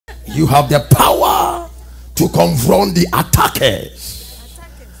You have the power to confront the attackers.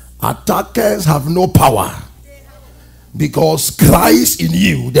 Attackers have no power because Christ in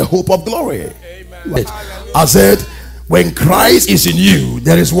you, the hope of glory. Amen. I said, when Christ is in you,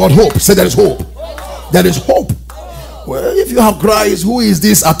 there is what? Hope. Say there is hope. There is hope. Well, if you have Christ, who is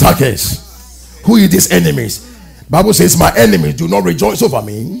these attackers? Who is these enemies? Bible says, my enemies do not rejoice over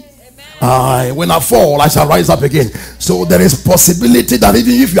me. When I fall, I shall rise up again. So there is possibility that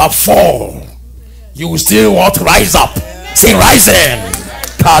even if you have fall, you will still what? Rise up. Say rising.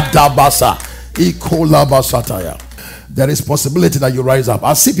 Kadabasa. Ikolabasataya. There is possibility that you rise up.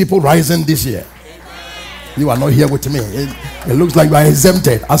 I see people rising this year. You are not here with me. It looks like you are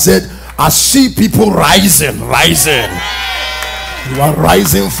exempted. I said, I see people rising. You are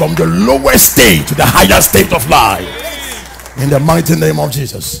rising from the lowest state to the higher state of life. In the mighty name of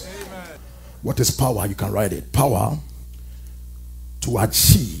Jesus. What is power? You can write it. Power to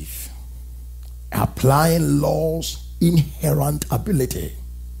achieve, applying law's inherent ability.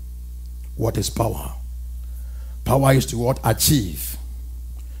 What is power? Power is to what? Achieve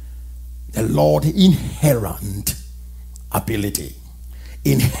the Lord's inherent ability.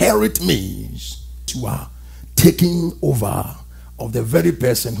 Inherit means you are taking over of the very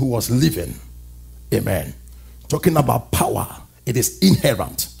person who was living. Amen. Talking about power, it is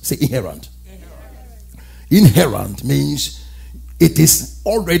inherent. Say inherent. Inherent means it is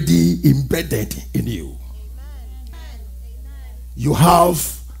already embedded in you. You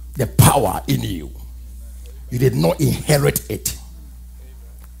have the power in you. You did not inherit it.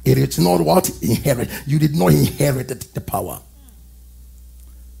 It is not what? Inherit. You did not inherit the power.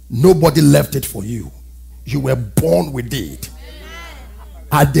 Nobody left it for you. You were born with it.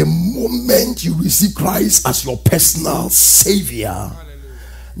 At the moment you receive Christ as your personal savior,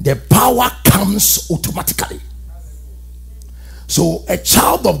 the power comes automatically. So a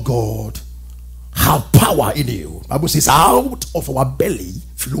child of God have power in you. The Bible says, out of our belly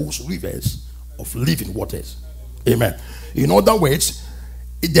flows rivers of living waters. Amen. In other words,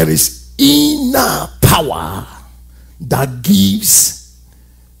 there is inner power that gives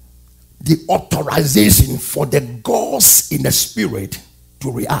the authorization for the gods in the spirit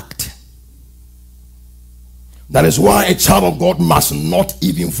to react. That is why a child of God must not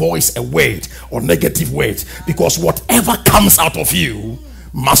even voice a word or negative words, because whatever comes out of you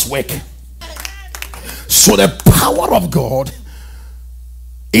must work. So the power of God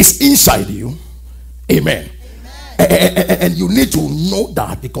is inside you. Amen. And you need to know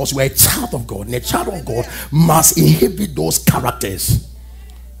that, because we're a child of God, and a child of God must inhibit those characters.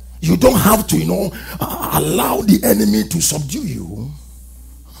 You don't have to, allow the enemy to subdue you.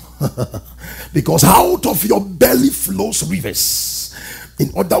 Because out of your belly flows rivers.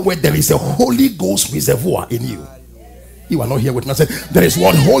 In other words, there is a Holy Ghost reservoir in you. You are not here with me. I said, there is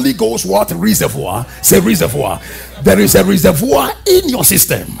one Holy Ghost what? Reservoir. Say reservoir. There is a reservoir in your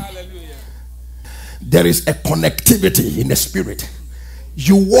system. There is a connectivity in the spirit.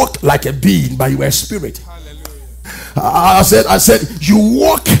 You walk like a being, but you are a spirit. I said you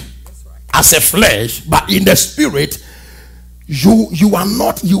walk as a flesh, but in the spirit you are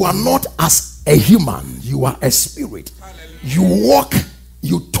not as a human. You are a spirit. You walk,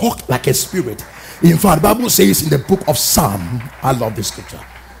 you talk like a spirit. In fact, the Bible says in the book of Psalm, I love this scripture,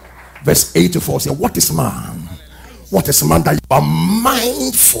 verse 8 to 4, say, what is man? What is man that you are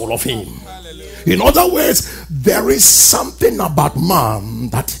mindful of him? In other words, there is something about man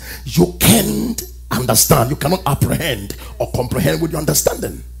that you can't understand. You cannot apprehend or comprehend with your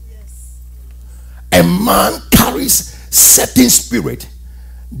understanding. A man carries certain spirit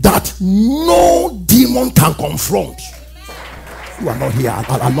that no demon can confront. You are not here.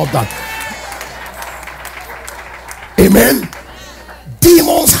 I love that. Amen.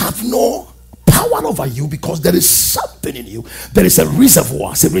 Demons have no power over you because there is something in you. There is a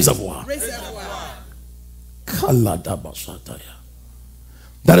reservoir. It's a reservoir.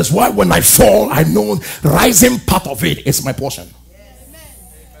 That is why when I fall, I know rising part of it is my portion.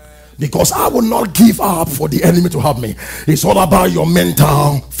 Because I will not give up for the enemy to have me. It's all about your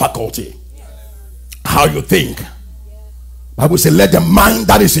mental faculty, how you think. I will say, let the mind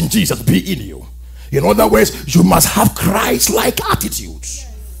that is in Jesus be in you. In other words, you must have Christ-like attitudes.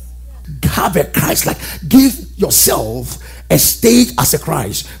 Have a Christ-like. Give yourself a stage as a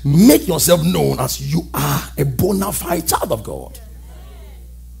Christ. Make yourself known as you are a bona fide child of God.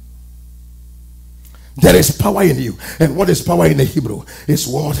 There is power in you. And what is power in the Hebrew? It's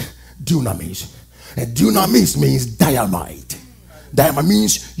what? Dunamis. And dunamis means dynamite. Dynamite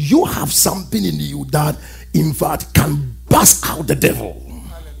means you have something in you that in fact can bust out the devil.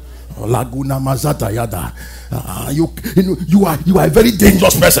 Laguna Mazata Yada. You are a very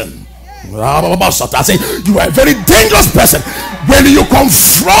dangerous person. I say you are a very dangerous person. When you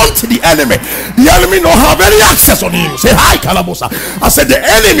confront the enemy don't have any access on you. Say hi, Kalabosa. I said the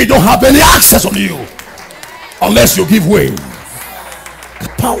enemy don't have any access on you unless you give way.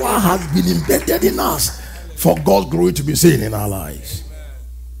 Power has been embedded in us for God's glory to be seen in our lives.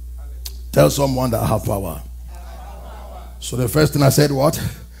 Tell someone that I have power. So the first thing I said, what?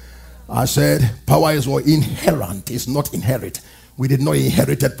 I said power is what? Inherent. It's not inherit. We did not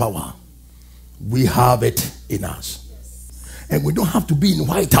inherit power. We have it in us. And we don't have to be in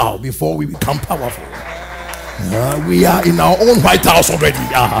White House before we become powerful. We are in our own White House already.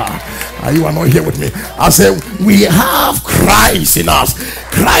 You are not here with me. I said we have Christ in us.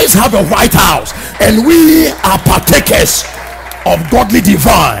 Christ have a White House, and we are partakers of godly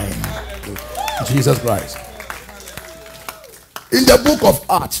divine. Jesus Christ. In the book of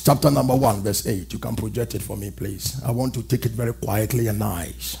Acts, chapter number 1, verse 8, you can project it for me, please. I want to take it very quietly and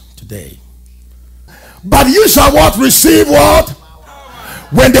nice today. But you shall what? Receive what?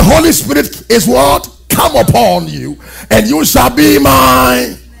 When the Holy Spirit is what? Come upon you, and you shall be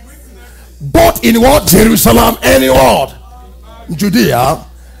my both in what? Jerusalem and in what? Judea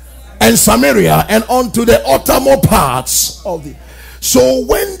and Samaria and unto the uttermost parts of the. So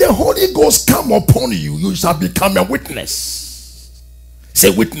when the Holy Ghost come upon you, you shall become a witness. Say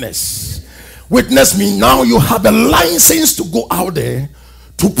witness. Witness means now you have a license to go out there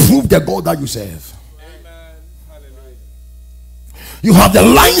to prove the God that you serve. You have the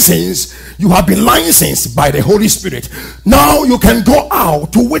license. You have been licensed by the Holy Spirit. Now you can go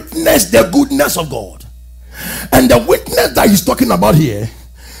out to witness the goodness of God. And the witness that he's talking about here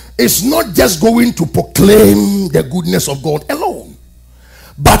is not just going to proclaim the goodness of God alone,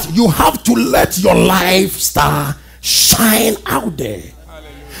 but you have to let your lifestyle shine out there.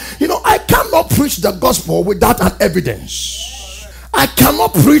 You know, I cannot preach the gospel without an evidence. I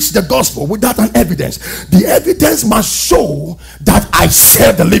cannot preach the gospel without an evidence. The evidence must show that I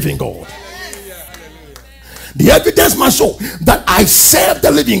serve the living God. The evidence must show that I serve the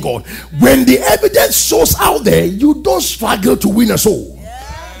living God. When the evidence shows out there, you don't struggle to win a soul.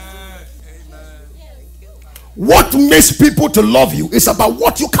 What makes people to love you is about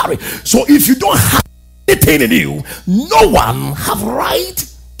what you carry. So if you don't have anything in you, no one have right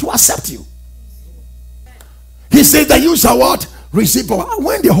to accept you. He says that you shall what? Receive power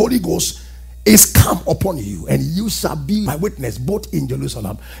when the Holy Ghost is come upon you, and you shall be my witness both in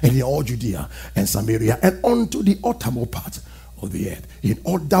Jerusalem and in all Judea and Samaria and unto the uttermost part of the earth. In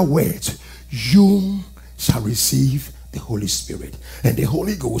other words, you shall receive the Holy Spirit, and the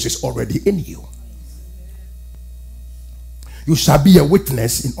Holy Ghost is already in you. You shall be a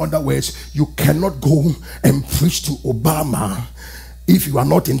witness. In other words, you cannot go and preach to Obama if you are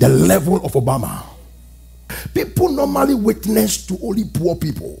not in the level of Obama. People normally witness to only poor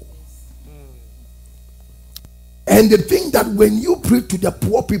people. And they think that when you preach to the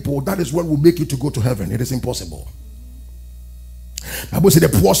poor people, that is what will make you to go to heaven. It is impossible. The Bible says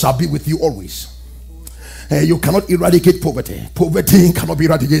the poor shall be with you always. You cannot eradicate poverty. Poverty cannot be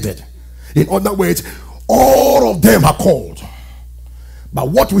eradicated. In other words, all of them are called. But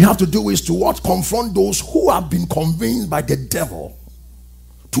what we have to do is to what? Confront those who have been convinced by the devil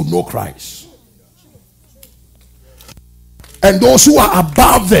to know Christ. And those who are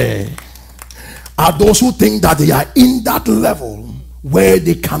above there are those who think that they are in that level where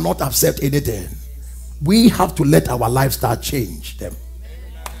they cannot accept anything. We have to let our lifestyle change them.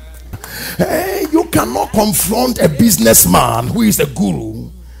 You cannot confront a businessman who is a guru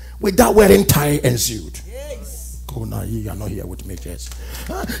without wearing tie and suit. Oh, no, you are not here with me, just.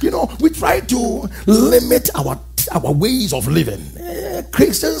 You know, we try to limit our ways of living.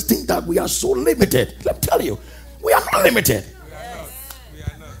 Christians think that we are so limited. Let me tell you, we are not limited.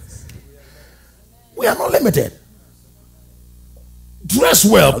 We are not limited. Dress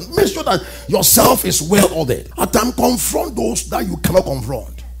well. Make sure that yourself is well ordered. At times, confront those that you cannot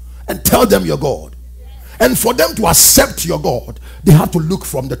confront and tell them your God. And for them to accept your God, they have to look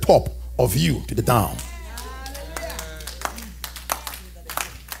from the top of you to the down.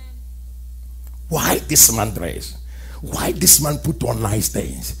 Why this man dress? Why this man put on nice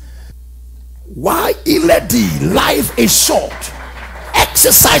things? Why lady, life is short.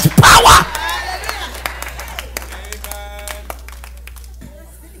 Exercise power.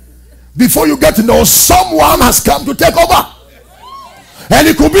 Before you get to know, someone has come to take over. And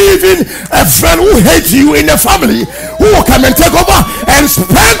it could be even a friend who hates you in the family, who will come and take over and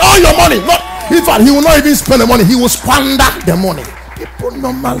spend all your money. In fact, he will not even spend the money, he will squander the money. People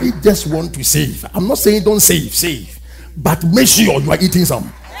normally just want to save. I'm not saying don't save, but make sure you are eating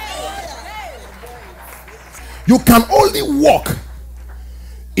some. You can only walk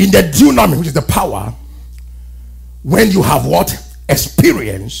in the dunamis, which is the power, when you have what?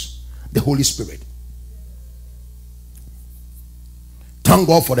 Experience the Holy Spirit. Thank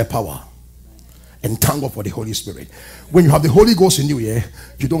God for the power. And thank God for the Holy Spirit. When you have the Holy Ghost in you, yeah,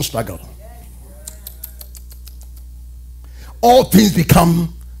 you don't struggle. All things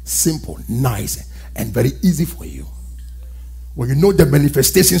become simple, nice, and very easy for you. When you know the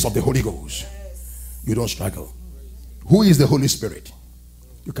manifestations of the Holy Ghost, you don't struggle. Who is the Holy Spirit?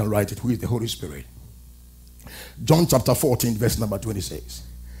 You can write it. Who is the Holy Spirit? John chapter 14, verse number 26.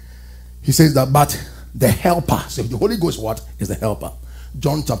 He says that, but the helper. So the Holy Ghost, what is the helper?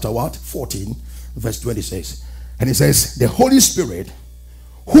 John chapter what? 14, verse 26. And he says, the Holy Spirit,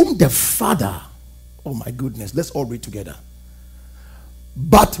 whom the Father, oh my goodness, let's all read together.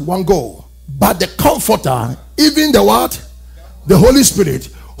 But one go. But the Comforter, even the what? The Holy Spirit,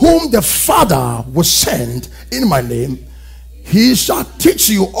 whom the Father will send in my name, he shall teach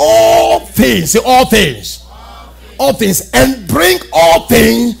you all things. Say all things. All things. And bring all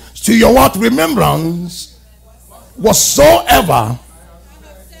things to your what? Remembrance. Whatsoever.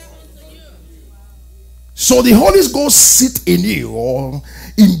 So the Holy Ghost sit in you, or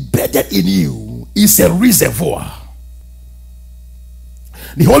embedded in you, is a reservoir.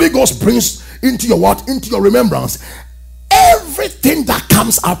 The Holy Ghost brings into your what? Into your remembrance everything that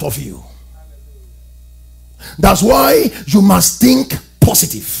comes out of you. That's why you must think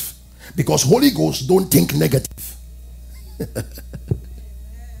positive, because Holy Ghost don't think negative.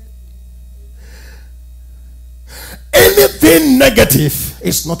 Anything negative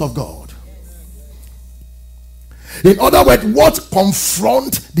is not of God. In other words, what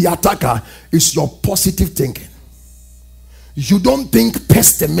confront the attacker is your positive thinking. You don't think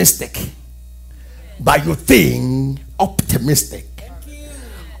pessimistic, but you think optimistic.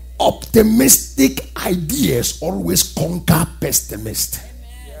 Optimistic ideas always conquer pessimist.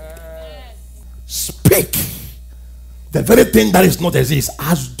 Speak the very thing that is not exist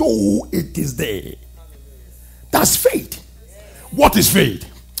as though it is there. That's faith. What is faith?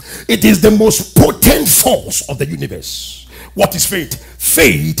 It is the most potent force of the universe. What is faith?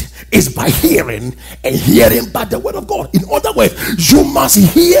 Faith is by hearing, and hearing by the word of God. In other words, you must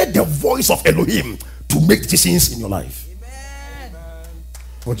hear the voice of Elohim to make decisions in your life. Amen.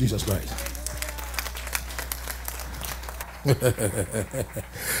 For Jesus Christ.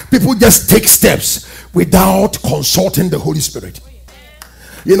 People just take steps without consulting the Holy Spirit.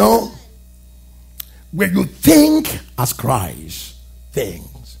 You know, when you think as Christ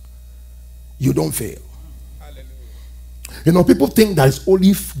thinks, you don't fail. You know, people think that it's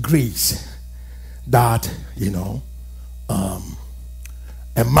only grace that, you know,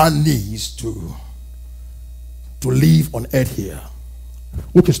 a man needs to live on earth here,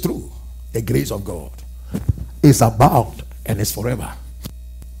 which is true. The grace of God is about and is forever.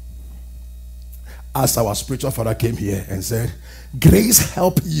 As our spiritual father came here and said, grace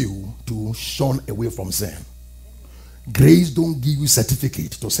help you to shun away from sin. Grace don't give you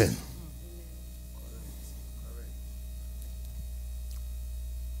certificate to sin.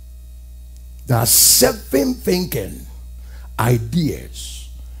 There are 7 thinking ideas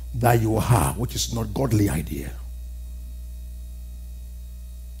that you have which is not godly idea.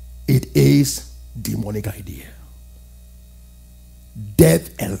 It is demonic idea. Death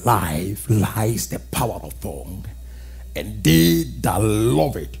and life lies the power of tongue, and they that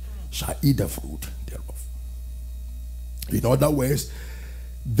love it shall eat the fruit thereof. In other words,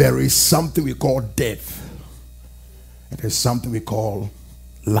 there is something we call death, and there's something we call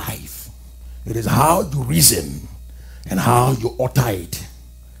life. It is how you reason and how you utter it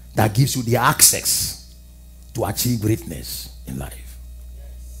that gives you the access to achieve greatness in life.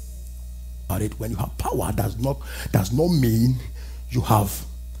 But when you have power, does not mean you have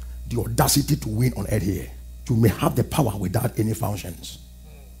the audacity to win on earth here. You may have the power without any functions.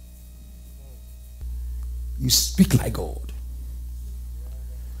 You speak like God.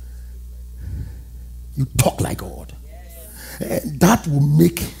 You talk like God. And that will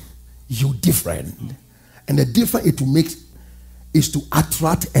make you different. And the difference it will make is to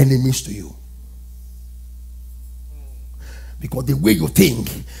attract enemies to you. Because the way you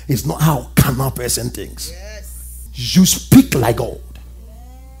think is not how a carnal person thinks. You speak like God.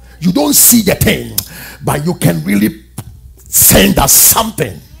 You don't see the thing, but you can really sense that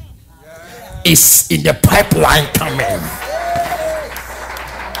something is in the pipeline coming.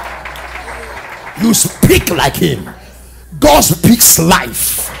 You speak like him. God speaks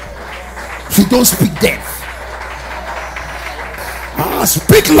life. He don't speak death.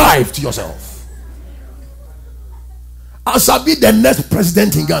 Speak life to yourself. I shall be the next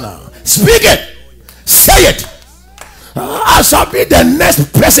president in Ghana. Speak it. Say it. I I shall be the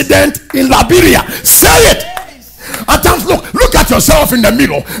next president in Liberia. Say it. At times, look at yourself in the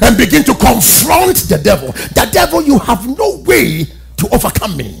mirror and begin to confront the devil. The devil, you have no way to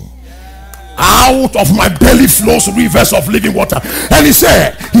overcome me. Out of my belly flows rivers of living water. And he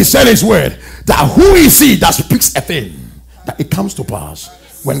said his word, that who is he that speaks a thing, that it comes to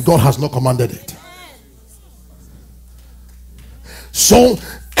pass when God has not commanded it. So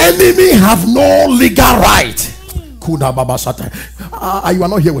enemy have no legal right. You are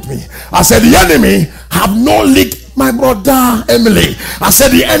not here with me. I said the enemy have no legal. My brother Emily, I said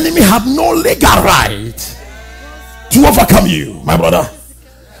the enemy have no legal right to overcome you, my brother,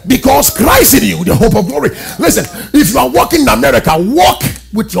 because Christ in you, the hope of glory. Listen, if you are walking in America, walk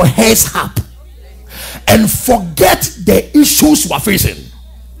with your heads up and forget the issues you are facing.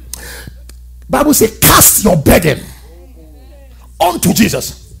 Bible says cast your burden onto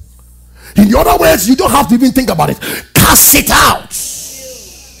Jesus. In the other words, you don't have to even think about it. Cast it out.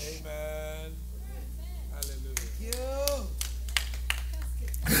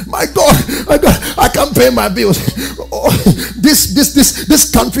 My God, I can't pay my bills. Oh,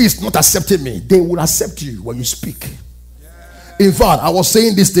 this country is not accepting me. They will accept you when you speak. In fact, I was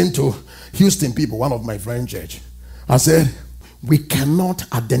saying this thing to Houston people, one of my friend church. I said, we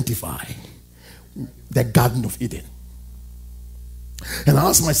cannot identify the Garden of Eden. And I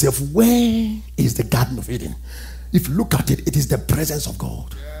asked myself, where is the Garden of Eden? If you look at it, it is the presence of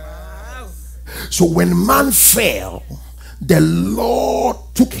God. So when man fell, the Lord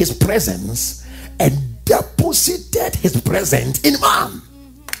took his presence and deposited his presence in man.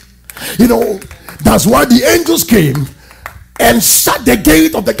 You know, that's why the angels came and shut the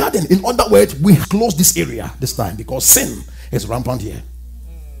gate of the garden. In other words, we close this area this time because sin is rampant here.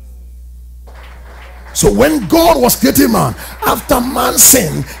 So when God was creating man, after man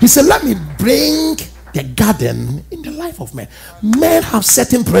sinned, he said, let me bring the garden in the life of man. Men have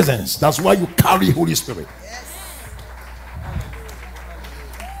certain presence. That's why you carry Holy Spirit.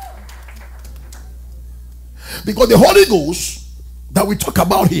 Because the Holy Ghost that we talk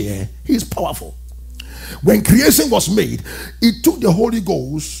about here, he is powerful. When creation was made, it took the Holy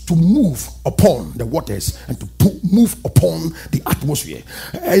Ghost to move upon the waters and to move upon the atmosphere.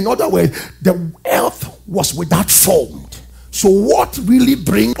 In other words, the earth was without form. So what really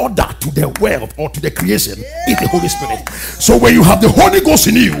brings order to the world or to the creation is the Holy Spirit. So when you have the Holy Ghost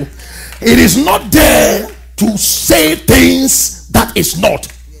in you, it is not there to say things that is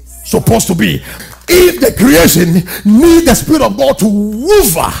not supposed to be. If the creation need the Spirit of God to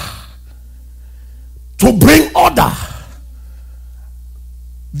hoover, to bring order,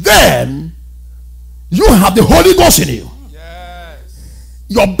 then you have the Holy Ghost in you. Yes.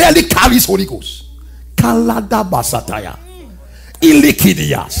 Your belly carries Holy Ghost. Kalada basataya.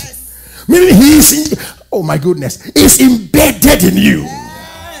 Ilikidias. Meaning he is in, oh my goodness, is embedded in you.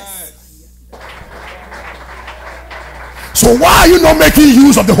 Yes. So why are you not making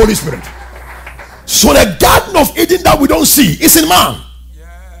use of the Holy Spirit? So the Garden of Eden that we don't see is in man.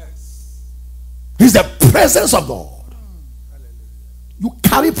 Yes. It's the presence of God. You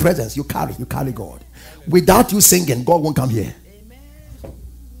carry presence. You carry God. Without you singing, God won't come here.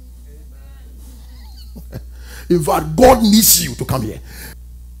 In fact, God needs you to come here.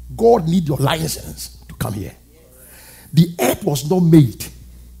 God needs your license to come here. The earth was not made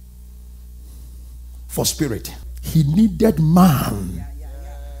for spirit. He needed man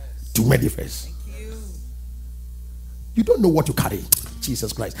to manifest. You don't know what you carry.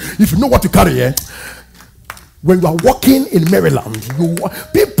 Jesus Christ. If you know what you carry, when you are walking in Maryland,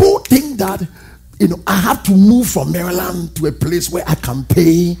 people think that I have to move from Maryland to a place where I can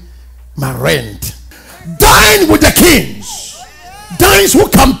pay my rent. Dine with the kings. Dines who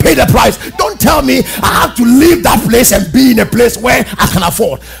can pay the price. Don't tell me I have to leave that place and be in a place where I can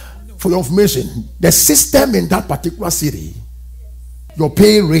afford. For your information, the system in that particular city, your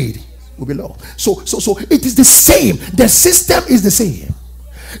pay rate will be low. So it is the same. The system is the same.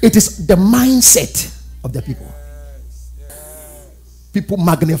 It is the mindset of the people. People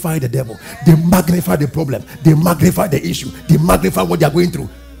magnify the devil. They magnify the problem. They magnify the issue. They magnify what they are going through.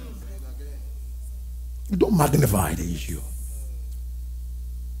 You don't magnify the issue.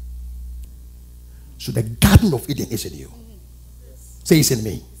 So the Garden of Eden is in you. Say it's in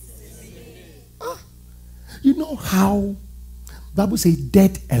me. You know how the Bible says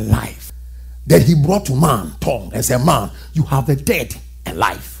dead and life. Then he brought to man tongue and said, man, you have the dead and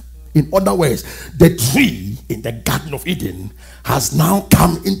life. In other words, the tree in the Garden of Eden has now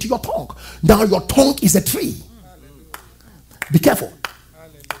come into your tongue. Now your tongue is a tree. Be careful.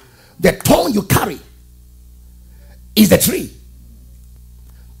 The tongue you carry is the tree.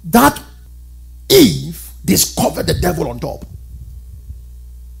 That Eve discovered the devil on top.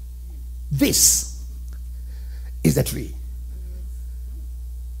 This is the tree.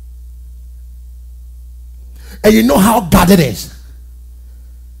 And you know how guarded it is.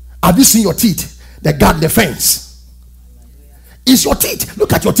 Have you seen your teeth? They guard the fence. It's your teeth.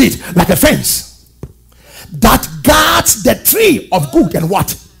 Look at your teeth like a fence that guards the tree of good and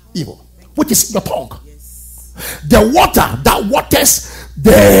what? Evil. Which is your tongue. The water that waters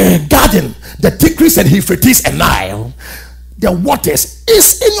the garden, the Tigris and Euphrates and Nile, the waters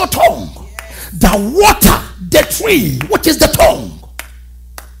is in your tongue. The water, the tree, which is the tongue.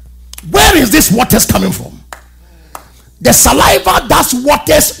 Where is this waters coming from? The saliva that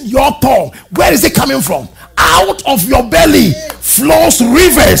waters your tongue, where is it coming from? Out of your belly flows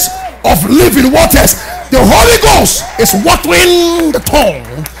rivers of living waters. The Holy Ghost is watering the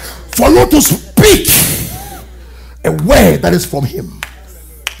tongue for you to speak a word that is from him,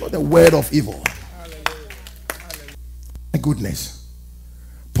 not a word of evil. My goodness.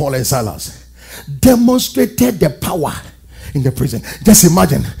 Paul and Silas demonstrated the power in the prison. Just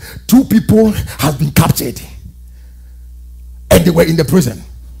imagine, two people have been captured and they were in the prison.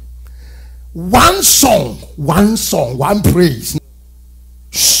 One song, one praise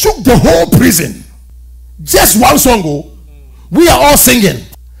shook the whole prison. Just one song. Oh, we are all singing.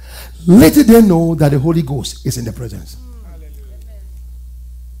 Little they know that the Holy Ghost is in the presence.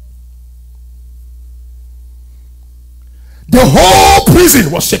 The whole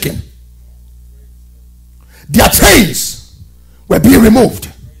prison was shaken. Their chains were being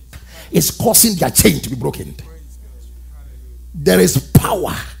removed. It's causing their chain to be broken. There is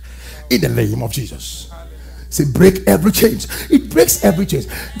power in the name of Jesus. Say, break every chain. It breaks every chain.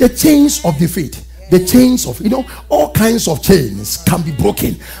 The chains of defeat, the chains of, all kinds of chains can be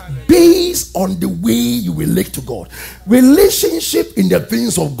broken based on the way you relate to God. Relationship in the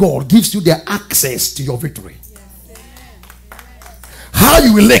things of God gives you the access to your victory. How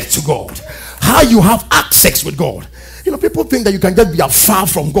you relate to God, how you have access with God. People think that you can just be far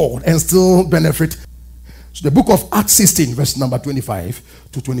from God and still benefit. So the book of Acts 16, verse number 25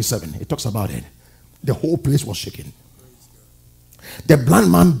 to 27, it talks about it. The whole place was shaken. The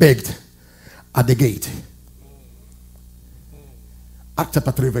blind man begged at the gate. Acts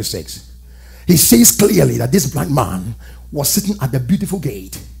chapter 3, verse 6. He says clearly that this blind man was sitting at the beautiful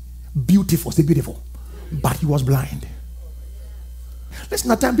gate. Beautiful, say beautiful. But he was blind.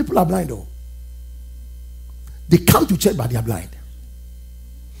 Listen, at times people are blind though. They come to church but they are blind.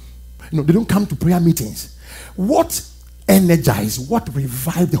 They don't come to prayer meetings. What energizes, what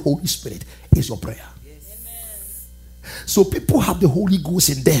revives the Holy Spirit is your prayer. Yes. So people have the Holy Ghost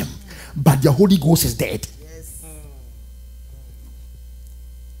in them, but the Holy Ghost is dead. Yes.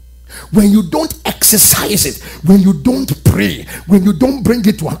 When you don't exercise it, when you don't pray, when you don't bring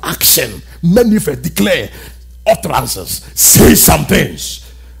it to an action, manifest, declare, utterances, say some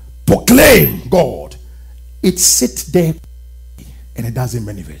things, proclaim God, it sits there and it doesn't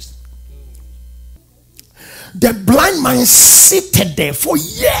manifest. The blind man sat there for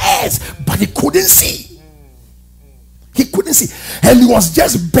years, but he couldn't see. He couldn't see. And he was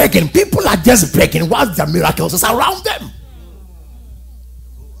just begging. People are just begging whilst their miracles is around them.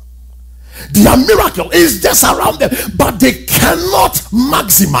 Their miracle is just around them, but they cannot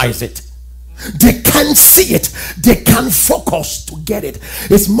maximize it. They can't see it. They can't focus to get it.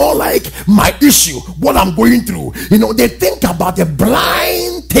 It's more like my issue, what I'm going through. They think about the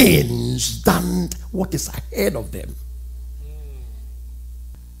blind things than what is ahead of them.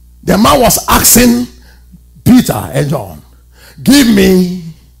 The man was asking Peter and John, give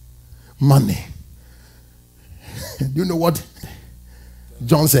me money. Do you know what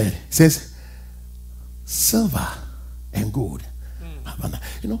John said? He says, silver and gold.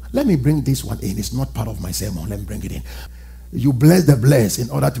 Let me bring this one in. It's not part of my sermon. Let me bring it in. You bless the blessed in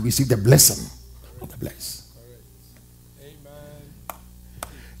order to receive the blessing of the blessed. Amen.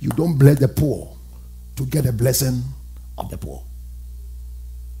 You don't bless the poor to get a blessing of the poor.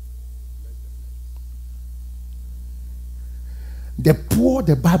 The poor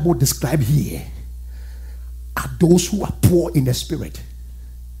the Bible described here are those who are poor in the spirit.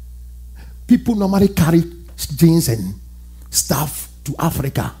 People normally carry jeans and stuff to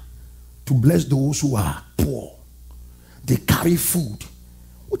Africa to bless those who are poor. They carry food,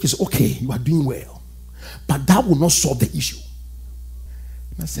 which is okay, you are doing well, but that will not solve the issue.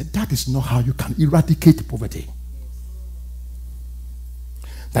 And I said, that is not how you can eradicate poverty.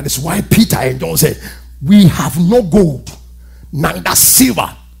 That is why Peter and John said, we have no gold, neither silver.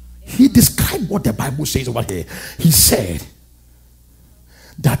 He described what the Bible says over here. He said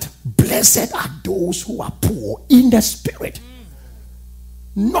that blessed are those who are poor in the spirit,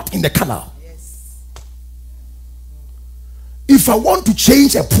 not in the canal. If I want to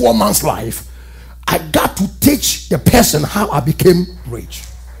change a poor man's life, I got to teach the person how I became rich.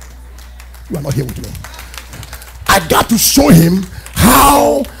 You are not here with me. I got to show him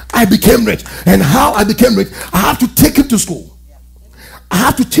how I became rich. And how I became rich, I have to take him to school. I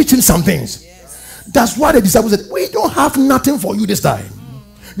have to teach him some things. That's why the disciples said, we don't have nothing for you this time.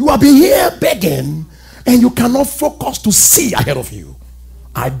 You have been here begging, and you cannot focus to see ahead of you.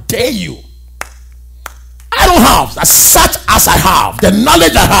 I dare you. I don't have as such as I have, the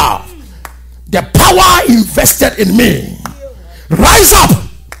knowledge I have, the power invested in me. Rise up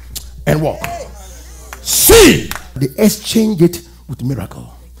and walk. See, they exchange it with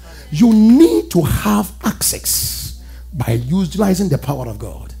miracle. You need to have access by utilizing the power of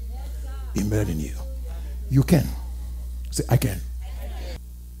God embedded in you. You can. Say, I can.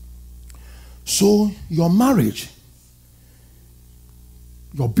 So your marriage,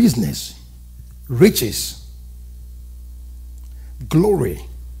 your business, riches, glory,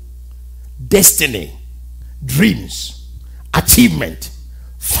 destiny, dreams, achievement,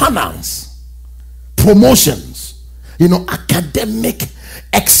 finance, promotions, academic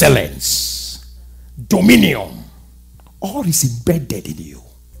excellence, dominion, all is embedded in you.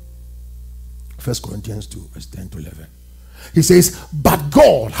 1 Corinthians 2 verse 10 to 11. He says, but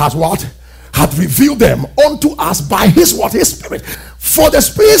God has what? Hath revealed them unto us by his what? His Spirit. For the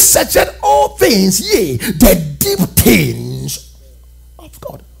Spirit searcheth all things, yea, the deep things of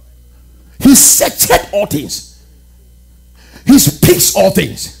God. He searcheth all things. He speaks all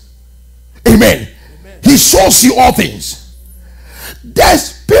things. Amen. He shows you all things. The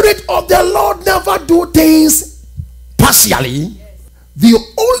Spirit of the Lord never do things partially. The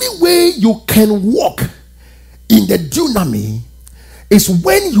only way you can walk in the dunamis is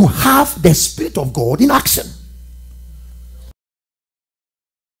when you have the Spirit of God in action.